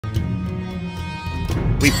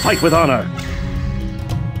We fight with honor.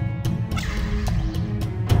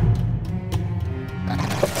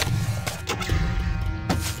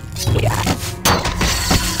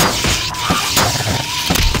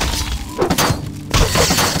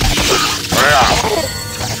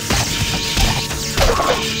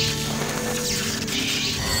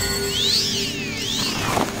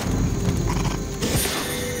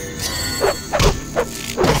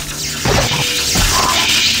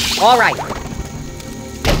 All right.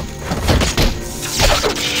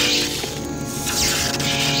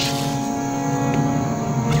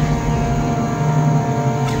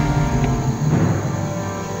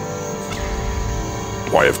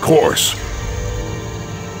 Why, of course.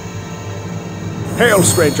 Hail,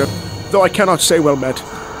 stranger, though I cannot say well met.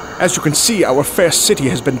 As you can see, our fair city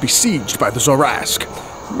has been besieged by the Zorask.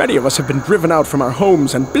 Many of us have been driven out from our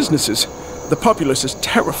homes and businesses. The populace is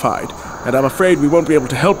terrified, and I'm afraid we won't be able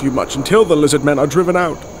to help you much until the lizard men are driven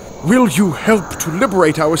out. Will you help to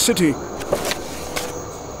liberate our city?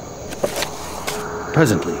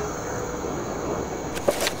 Presently.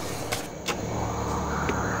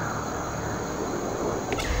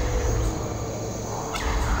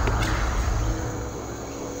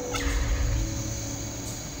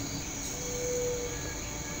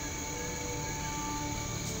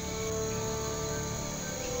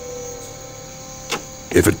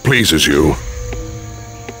 If it pleases you.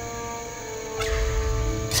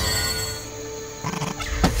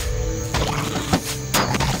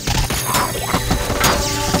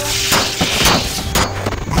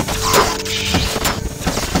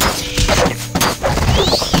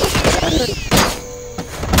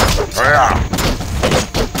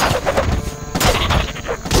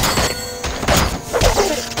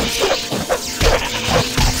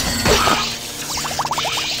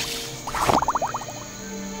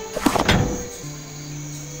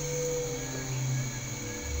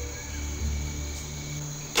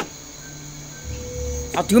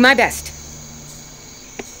 I'll do my best.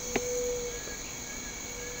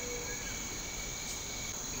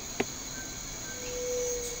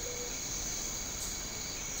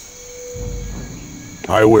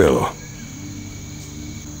 I will.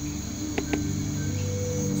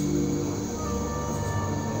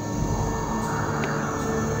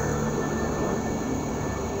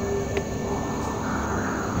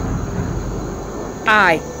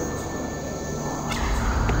 Aye.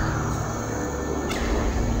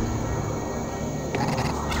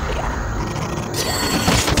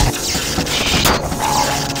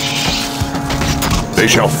 They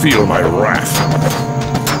shall feel my wrath.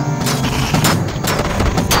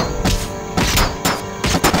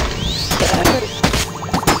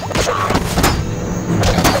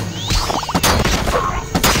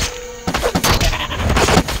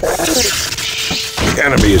 The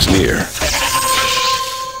enemy is near.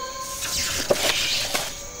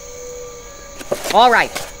 All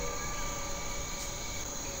right.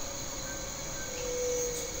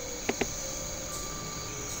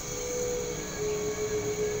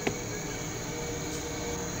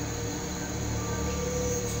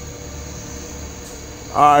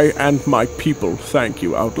 I and my people thank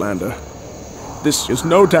you, Outlander. This is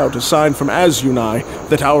no doubt a sign from As-Unai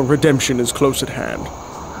that our redemption is close at hand.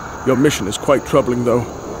 Your mission is quite troubling, though.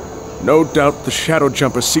 No doubt the Shadow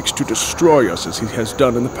Jumper seeks to destroy us as he has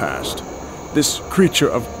done in the past. This creature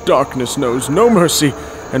of darkness knows no mercy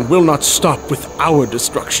and will not stop with our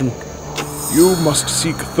destruction. You must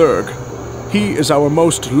seek Thurg. He is our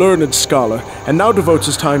most learned scholar and now devotes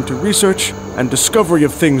his time to research and discovery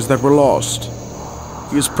of things that were lost.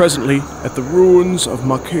 He is presently at the ruins of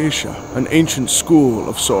Maa-Jussi, an ancient school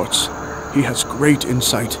of sorts. He has great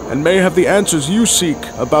insight and may have the answers you seek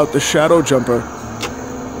about the Shadow Jumper.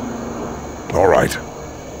 All right.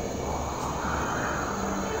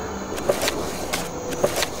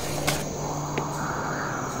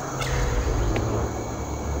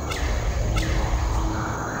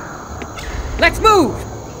 Let's move!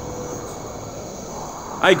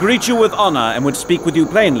 I greet you with honor and would speak with you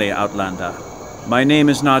plainly, Outlander. My name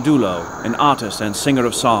is Nardulo, an artist and singer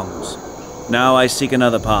of songs. Now I seek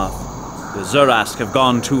another path. The Zorask have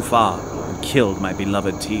gone too far and killed my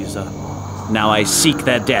beloved Teaser. Now I seek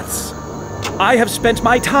their deaths. I have spent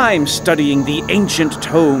my time studying the ancient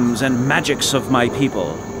tomes and magics of my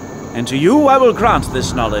people. And to you I will grant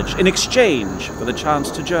this knowledge in exchange for the chance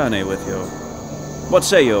to journey with you. What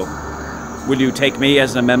say you? Will you take me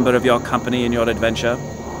as a member of your company in your adventure?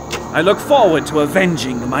 I look forward to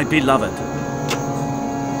avenging my beloved.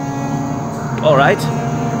 All right.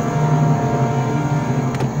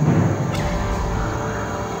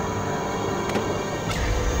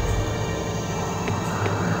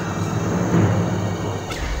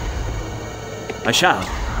 I shall.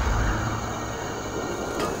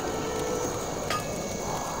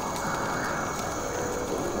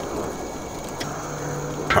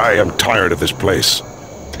 I am tired of this place.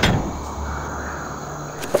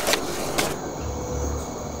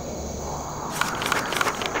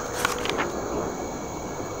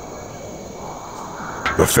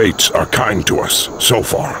 The fates are kind to us, so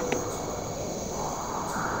far.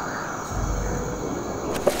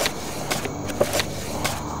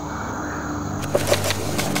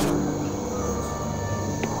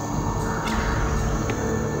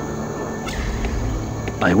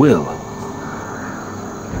 I will.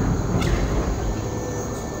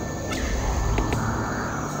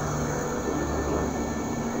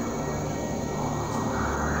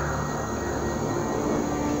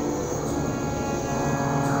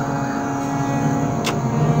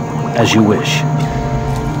 As you wish.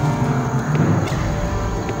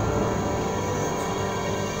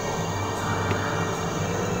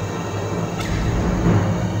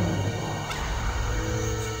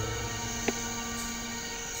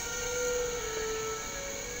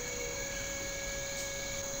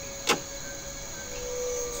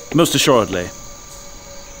 Most assuredly.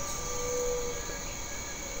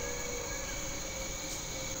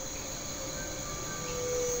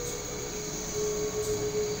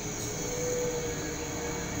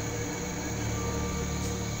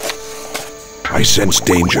 I sense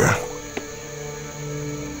danger.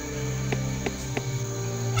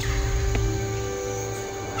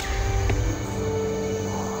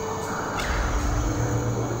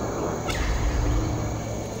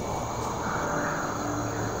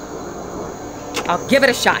 I'll give it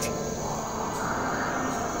a shot.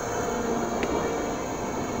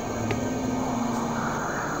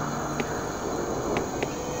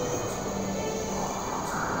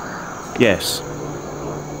 Yes.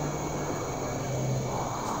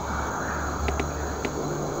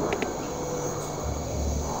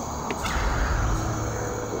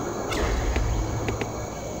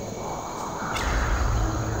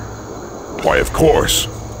 Why, of course.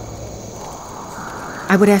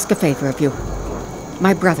 I would ask a favor of you.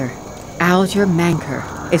 My brother, Alger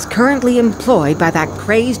Manker, is currently employed by that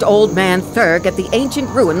crazed old man Thurg at the ancient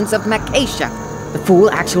ruins of Maa-Jussi. The fool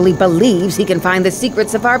actually believes he can find the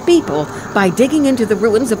secrets of our people by digging into the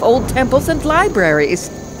ruins of old temples and libraries.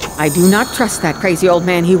 I do not trust that crazy old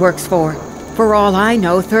man he works for. For all I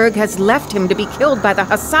know, Thurg has left him to be killed by the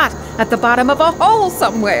Hassat at the bottom of a hole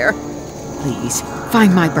somewhere. Please,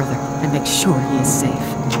 find my brother and make sure he is safe.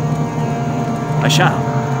 I shall.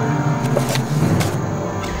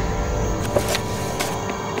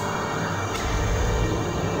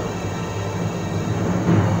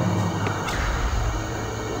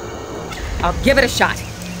 I'll give it a shot.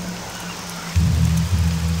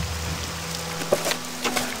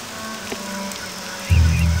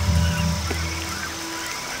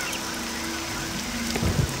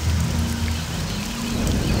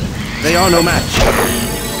 They are no match.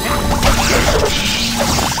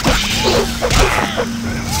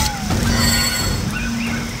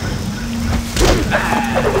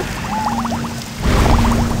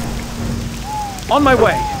 On my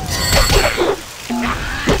way.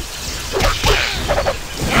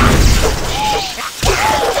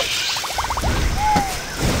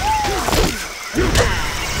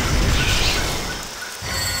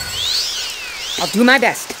 I'll do my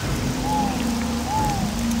best.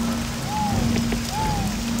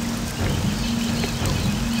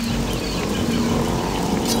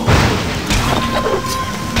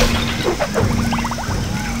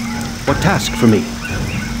 What task for me?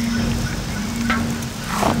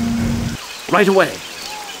 Right away.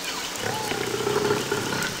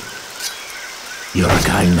 Your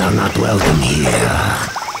kind are not welcome here.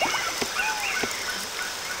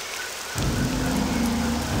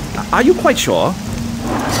 Are you quite sure?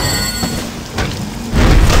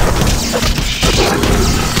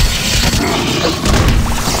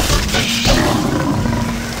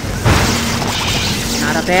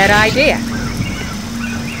 Not a bad idea.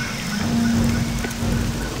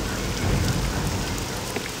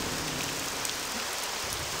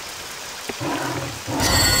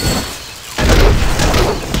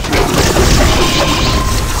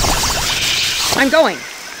 I'm going.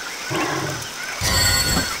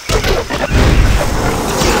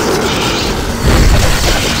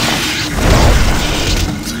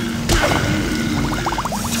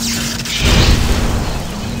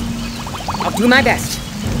 I'll do my best.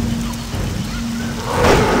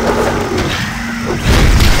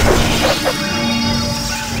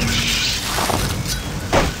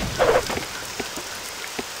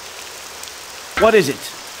 What is it?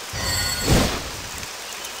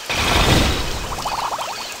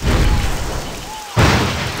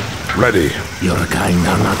 Ready. Your kind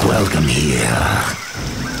are not welcome here.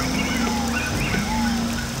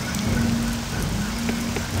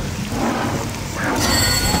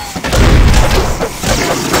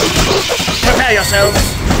 Prepare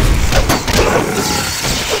yourselves!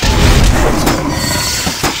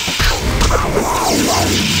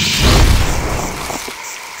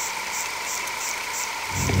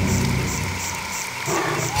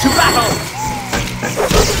 To battle!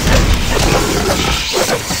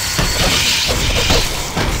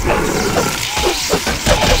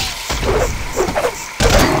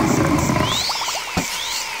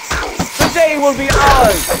 The day will be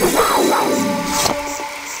ours!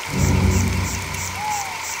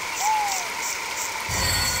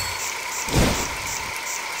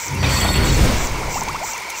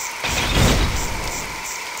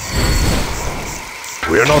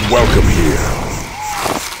 We're not welcome here.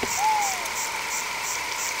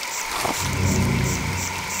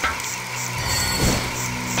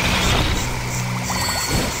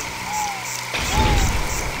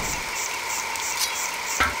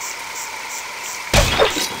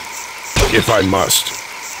 If I must.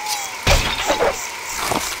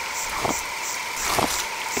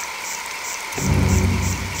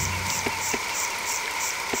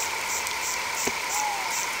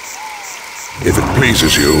 If it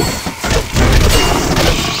pleases you.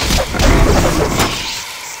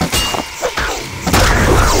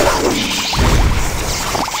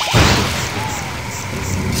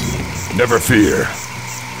 Never fear.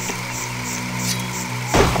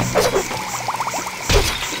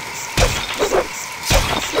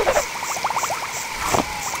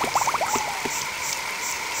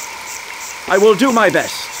 I will do my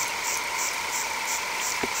best.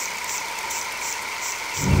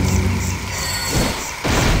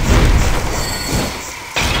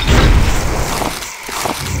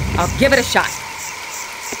 I'll give it a shot.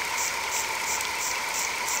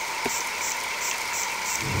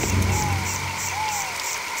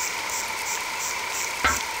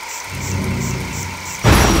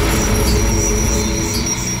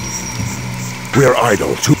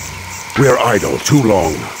 We're idle too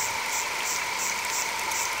long.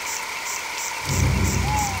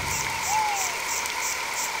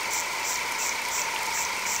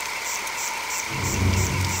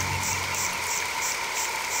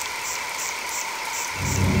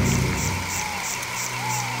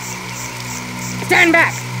 Stand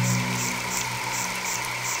back!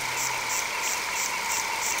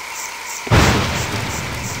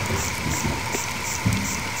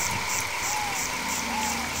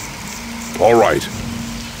 All right.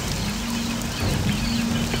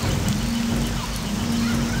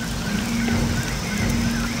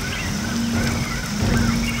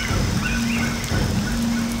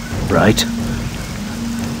 Right.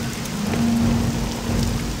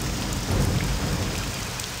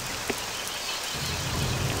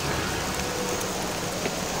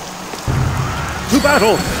 To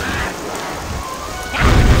battle!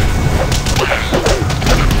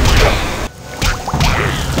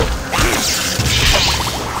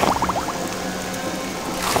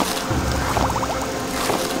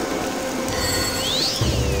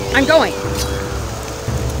 I'm going.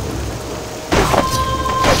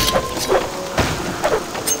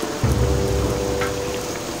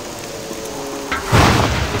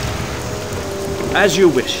 As you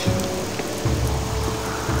wish.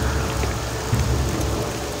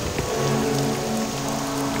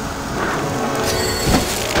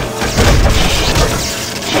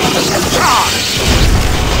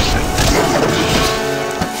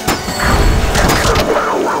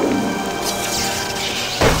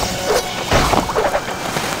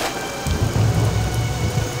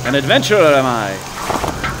 An adventurer am I.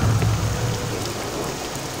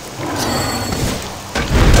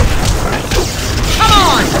 Come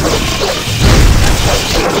on!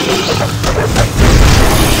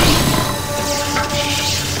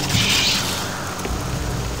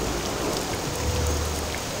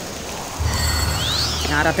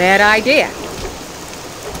 Not a bad idea.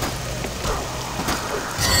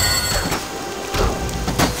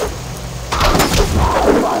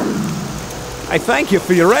 I thank you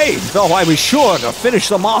for your aid, though I was sure to finish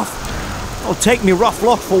them off. Don't take me rough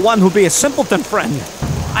luck for one who'd be a simpleton, friend.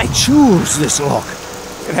 I choose this luck.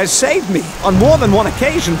 It has saved me on more than one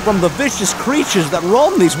occasion from the vicious creatures that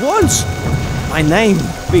roam these woods. My name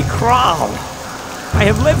be Kral. I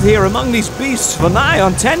have lived here among these beasts for nigh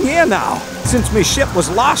on 10 years now, since my ship was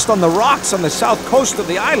lost on the rocks on the south coast of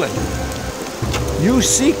the island. You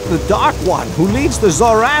seek the Dark One who leads the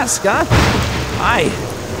Zorask, huh? Aye.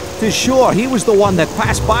 'Tis sure he was the one that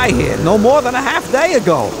passed by here no more than a half day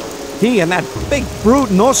ago. He and that big brute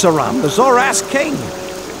Nosaram, the Zorask king.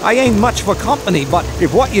 I ain't much for company, but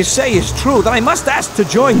if what you say is true, then I must ask to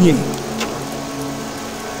join ye.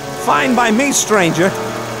 Fine by me, stranger.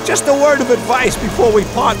 Just a word of advice before we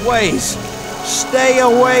part ways. Stay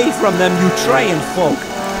away from them Utrean folk.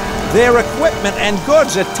 Their equipment and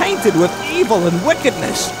goods are tainted with evil and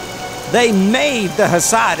wickedness. They made the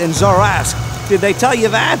Hassad in Zorask. Did they tell you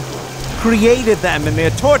that? Created them in their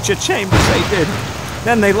torture chambers, they did.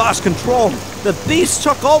 Then they lost control. The beasts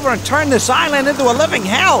took over and turned this island into a living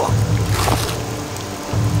hell.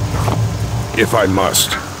 If I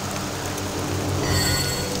must.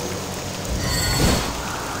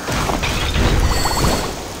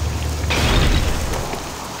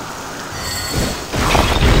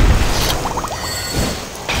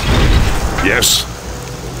 Yes?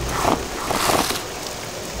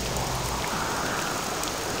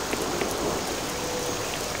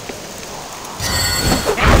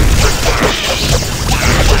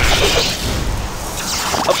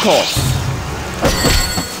 Of course.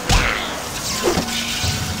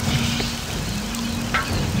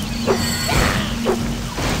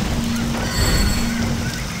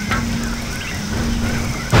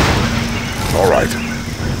 All right.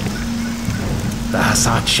 The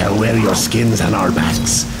Hassad shall wear your skins on our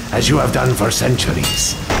backs, as you have done for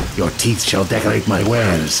centuries. Your teeth shall decorate my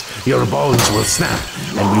wares, your bones will snap,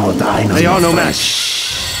 and we will dine on They your are no flesh.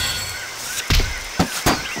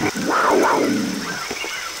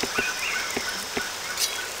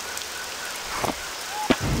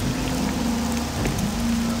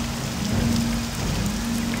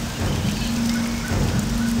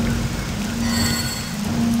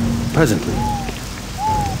 Presently.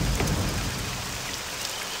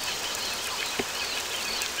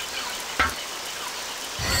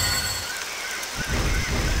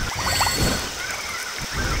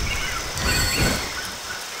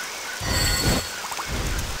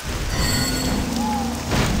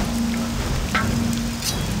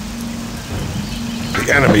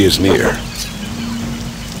 The enemy is near.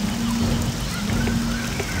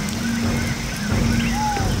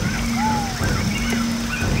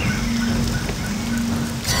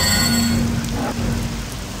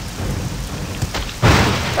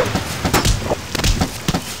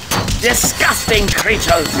 Disgusting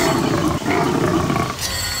creatures!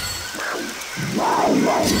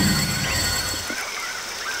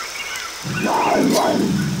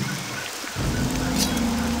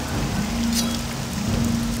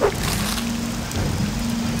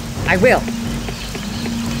 I will.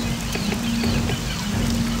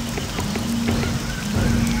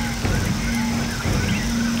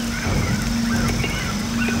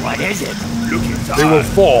 What is it? Look inside. They will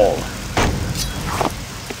fall.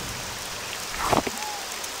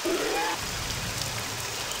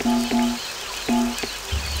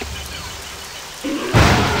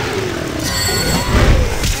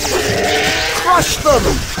 Crush them!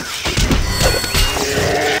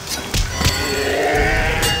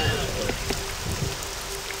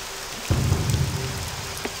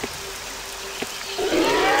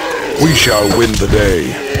 We shall win the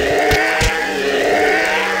day.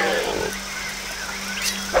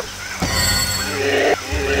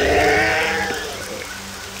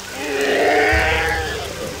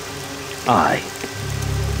 I.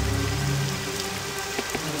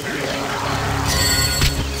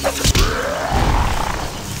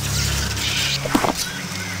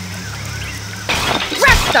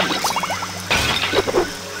 Rest them!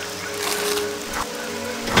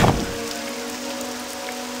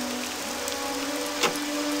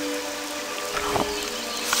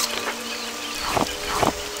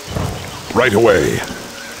 Right away.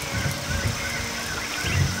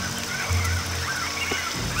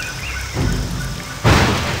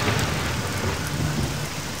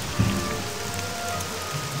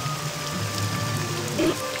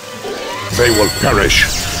 They will perish.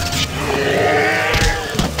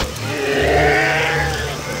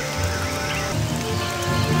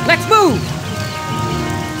 Let's move!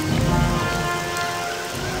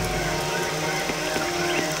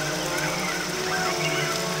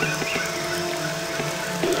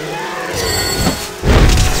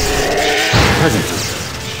 Presently.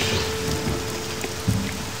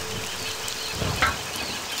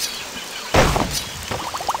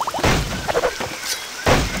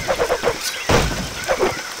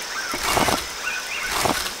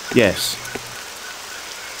 Yes.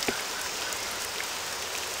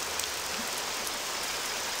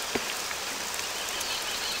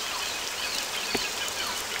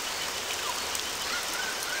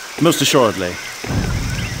 Most assuredly.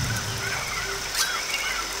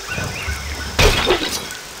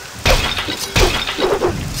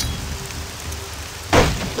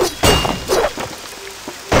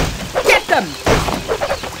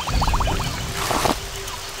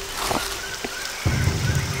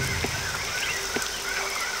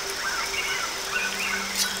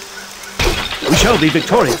 shall be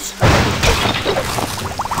victorious.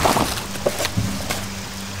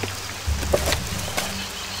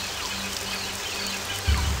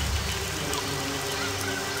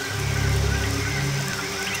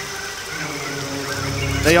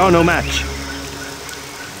 They are no match.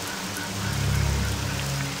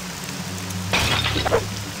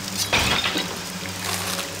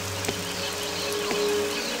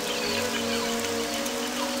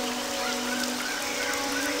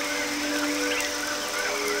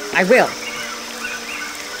 I will.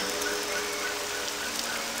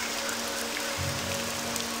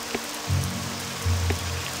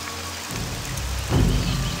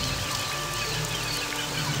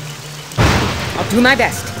 I'll do my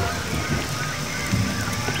best.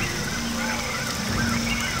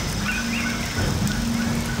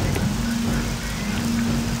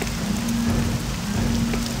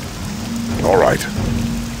 All right.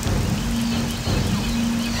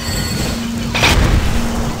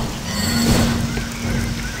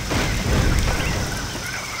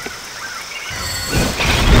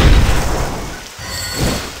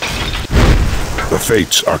 The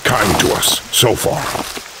fates are kind to us, so far.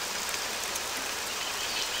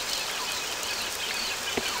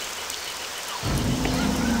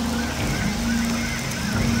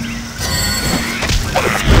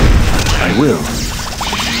 I will.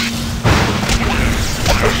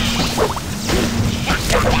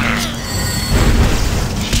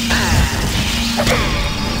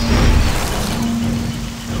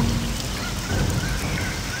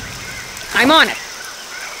 I'm on it.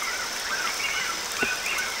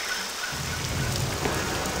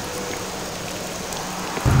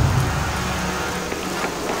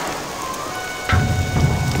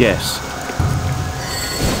 Yes.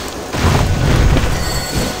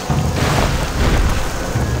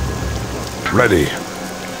 Ready.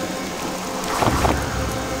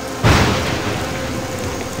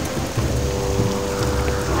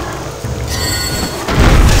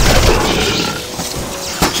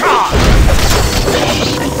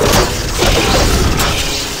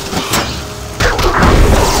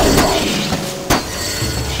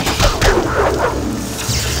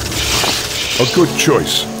 A good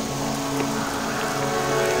choice.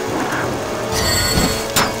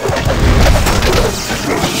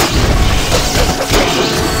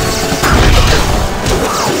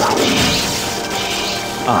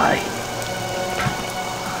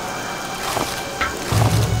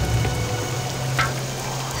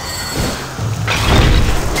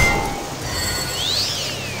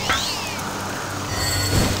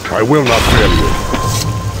 I will not fail you.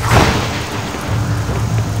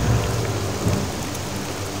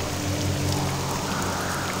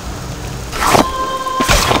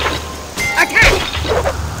 Attack!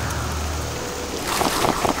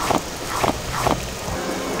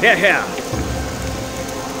 Here, here.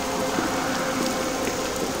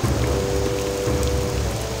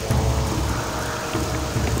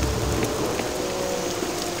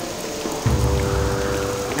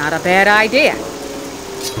 Not a bad idea.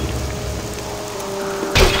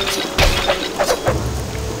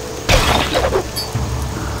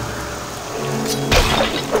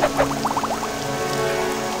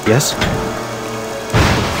 Yes?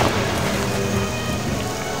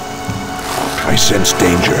 I sense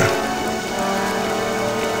danger.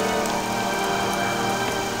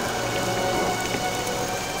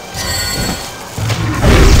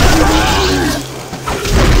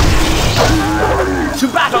 To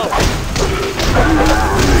battle!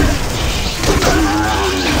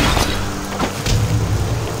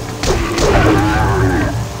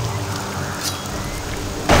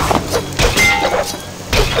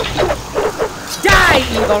 Die,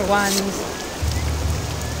 evil ones!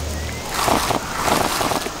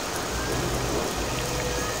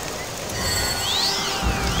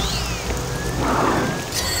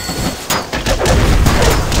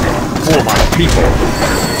 For my people.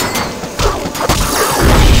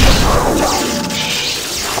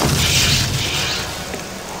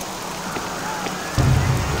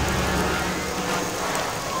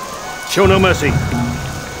 Show no mercy.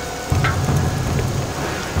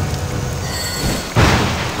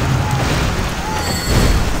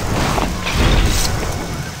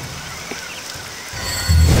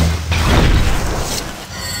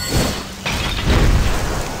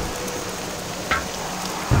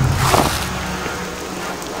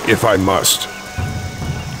 If I must.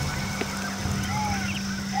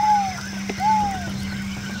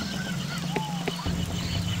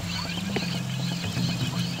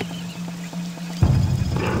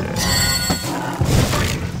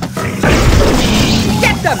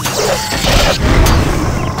 Get them!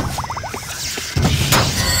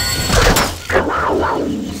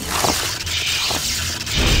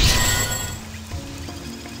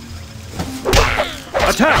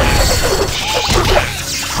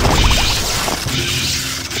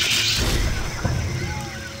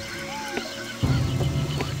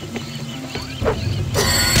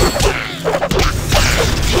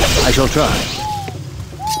 shall try.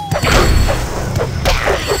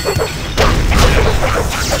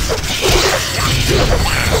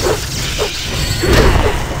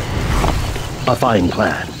 A fine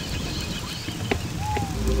plan.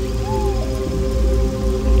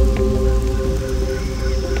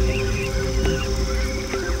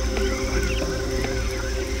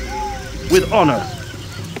 With honor.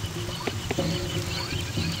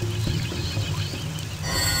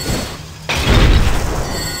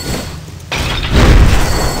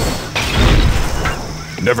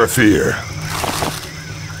 Never fear.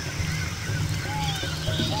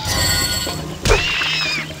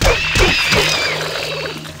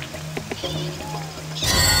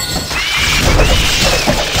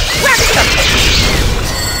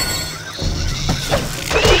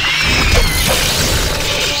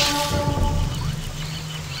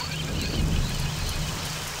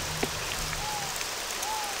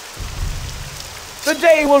 The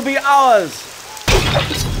day will be ours!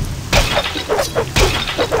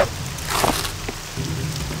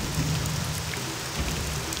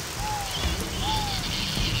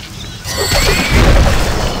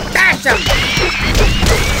 Dash him!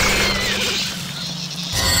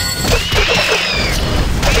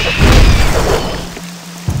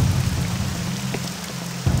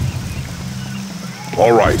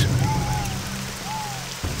 All right.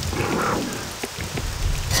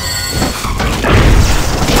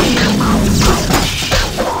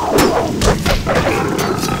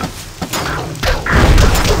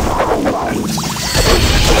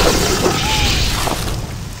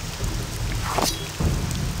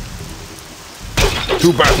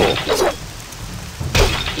 To battle.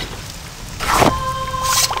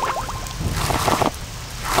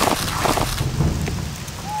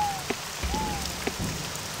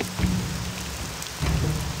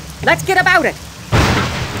 Let's get about it!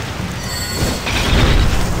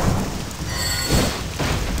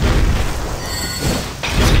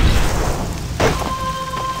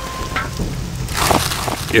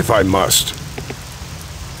 If I must.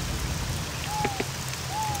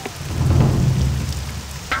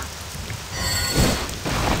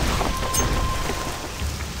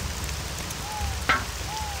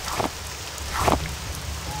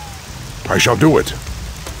 I shall do it.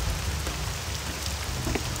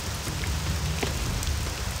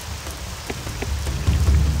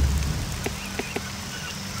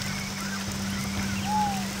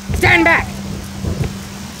 Stand back!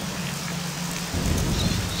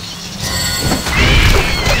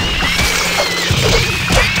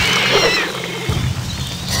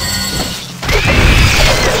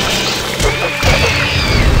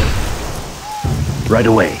 Right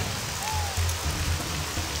away.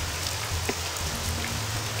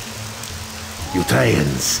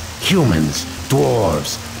 Giants, humans,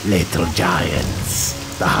 dwarves, little giants.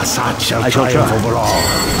 The Hassad shall triumph over all.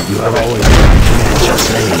 You have always tried to match your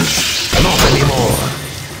slaves. Not anymore.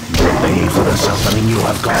 You will pay for the suffering you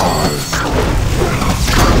have caused.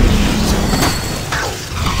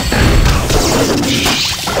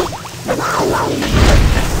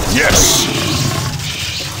 Yes!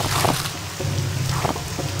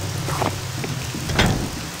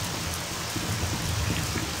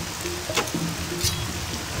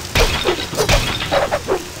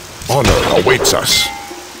 Honor awaits us.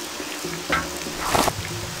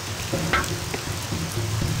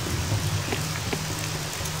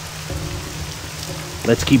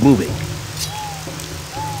 Let's keep moving.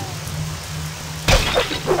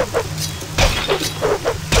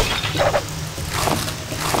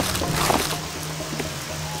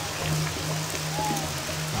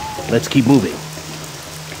 Let's keep moving.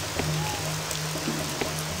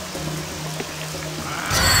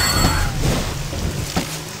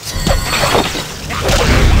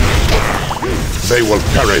 They will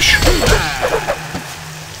perish.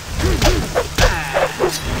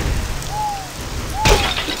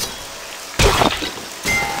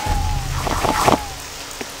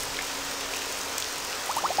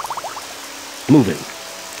 Moving.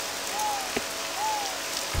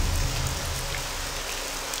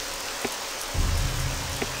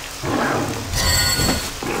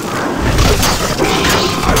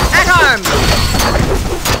 At arms!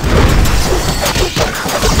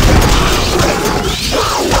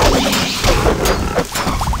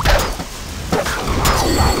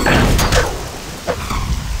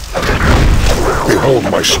 Behold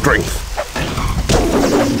my strength.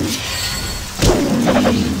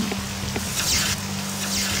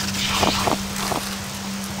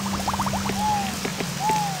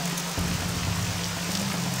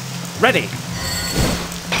 Ready!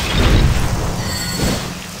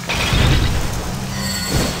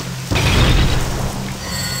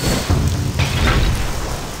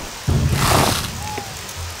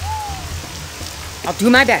 I'll do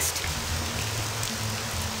my best.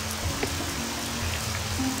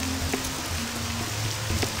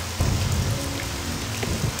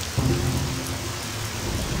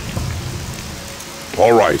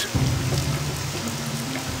 All right.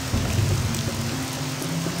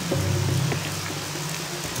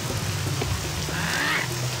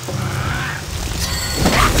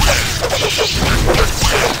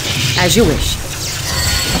 As you wish.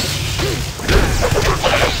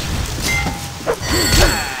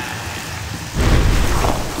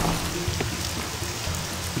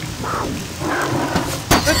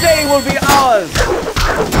 The day will be ours!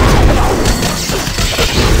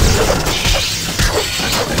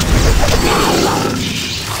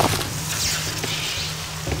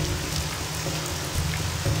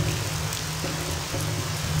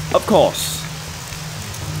 Of course.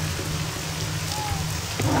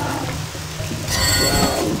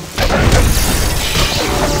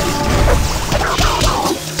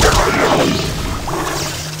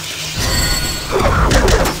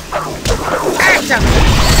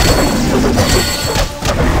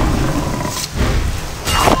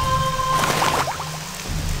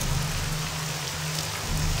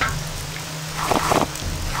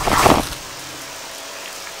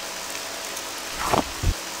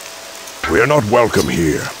 We're not welcome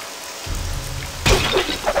here.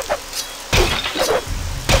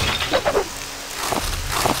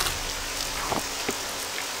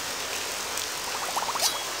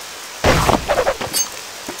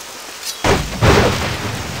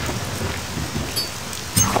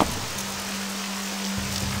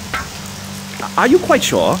 Are you quite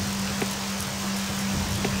sure?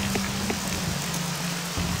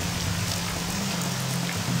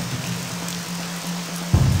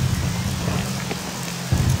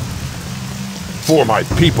 For my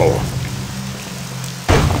people.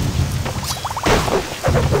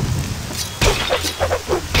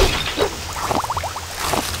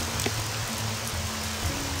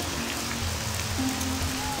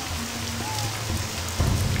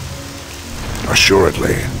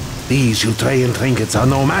 Assuredly. These Ultrayan trinkets are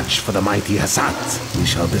no match for the mighty Hassat. We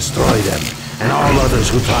shall destroy them, and all others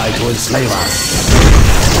who try to enslave us.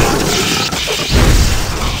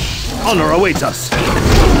 Honor awaits us.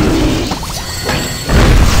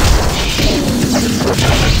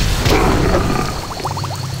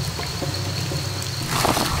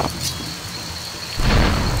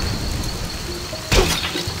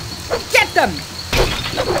 Get them!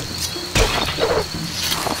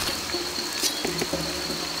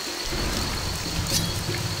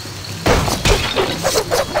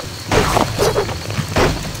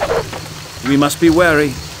 We must be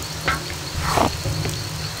wary.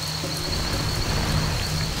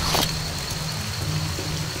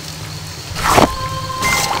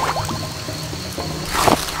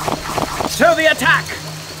 To the attack!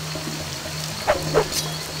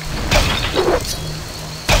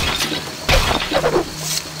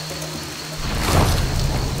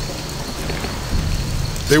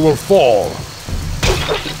 They will fall.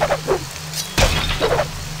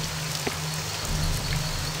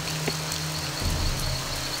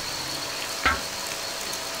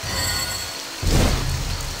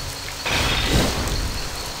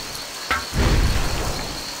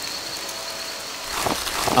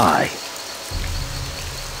 Aye.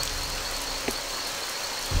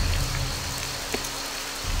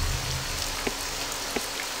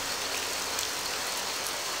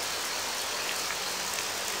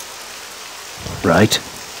 Right.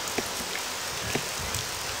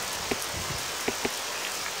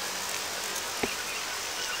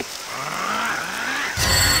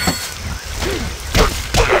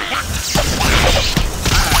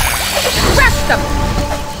 Crush them!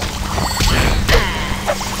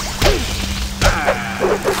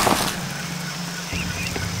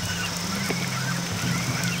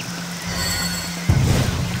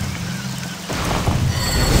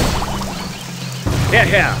 Here,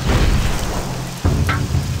 here.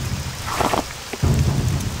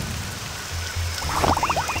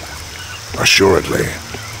 Assuredly.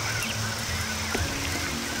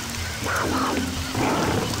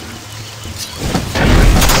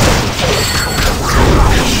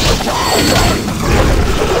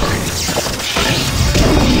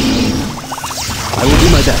 I will do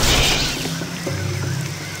my best.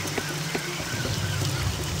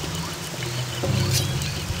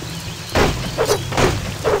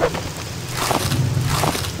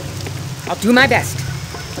 I'll do my best.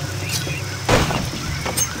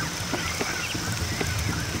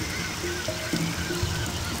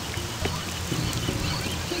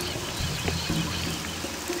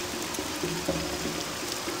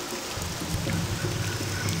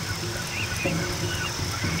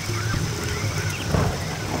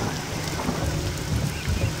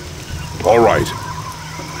 All right.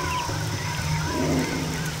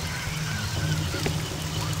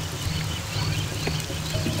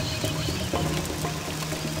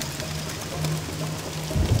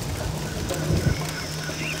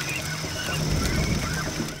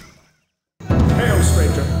 Hail,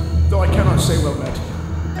 stranger, though I cannot say well met.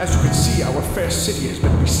 As you can see, our fair city has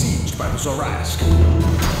been besieged by the Zorask.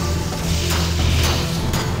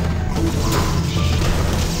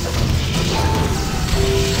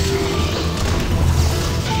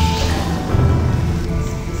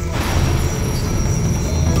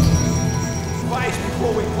 Twice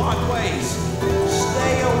before we part ways,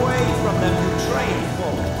 stay away from them betrayed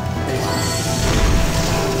folk. They